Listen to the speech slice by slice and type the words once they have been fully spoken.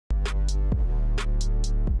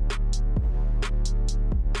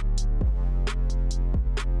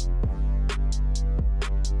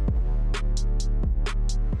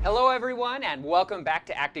Hello everyone and welcome back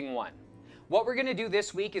to Acting 1. What we're going to do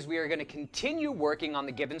this week is we are going to continue working on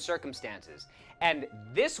the given circumstances. And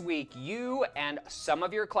this week you and some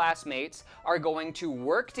of your classmates are going to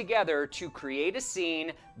work together to create a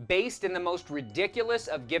scene based in the most ridiculous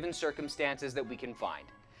of given circumstances that we can find.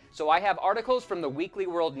 So I have articles from the Weekly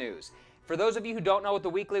World News. For those of you who don't know what the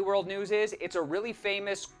Weekly World News is, it's a really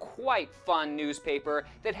famous, quite fun newspaper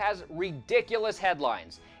that has ridiculous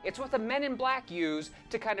headlines. It's what the Men in Black use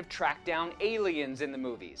to kind of track down aliens in the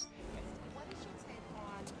movies.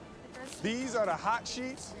 These are the hot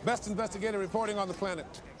sheets. Best investigator reporting on the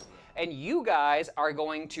planet. And you guys are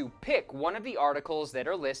going to pick one of the articles that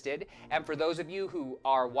are listed. And for those of you who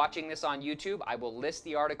are watching this on YouTube, I will list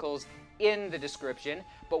the articles in the description.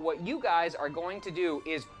 But what you guys are going to do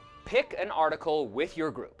is pick an article with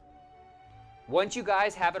your group. Once you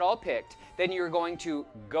guys have it all picked, then you're going to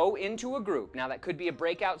go into a group. Now that could be a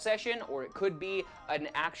breakout session or it could be an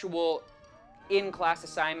actual in-class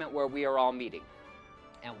assignment where we are all meeting.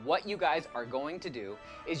 And what you guys are going to do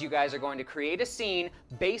is you guys are going to create a scene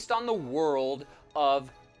based on the world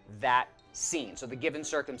of that scene, so the given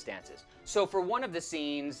circumstances. So for one of the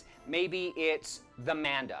scenes, maybe it's the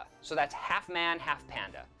MANDA. So that's half man, half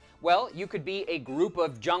panda. Well, you could be a group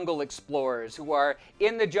of jungle explorers who are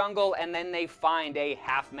in the jungle and then they find a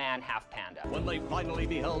half man, half panda. When they finally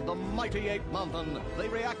beheld the mighty ape mountain, they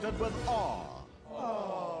reacted with awe.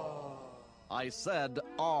 Oh. I said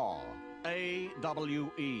awe.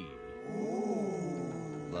 A-W-E.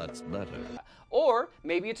 That's better. Or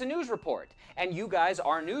maybe it's a news report, and you guys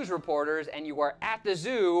are news reporters, and you are at the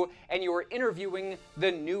zoo, and you are interviewing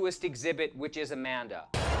the newest exhibit, which is a MANDA.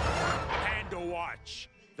 Panda watch.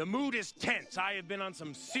 The mood is tense. I have been on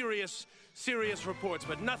some serious reports,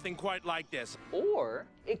 but nothing quite like this. Or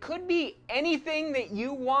it could be anything that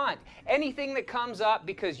you want, anything that comes up,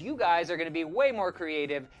 because you guys are going to be way more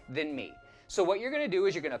creative than me. So what you're going to do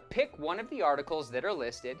is you're going to pick one of the articles that are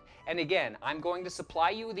listed. And again, I'm going to supply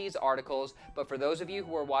you these articles, but for those of you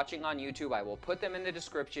who are watching on YouTube, I will put them in the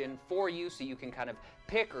description for you so you can kind of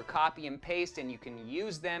pick or copy and paste and you can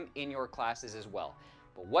use them in your classes as well.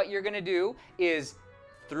 But what you're going to do is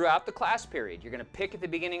throughout the class period, you're going to pick at the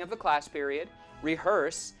beginning of the class period,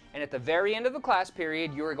 rehearse, and at the very end of the class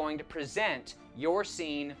period, you are going to present your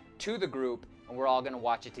scene to the group and we're all going to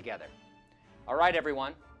watch it together. All right,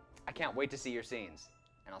 everyone. I can't wait to see your scenes,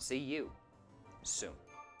 and I'll see you soon.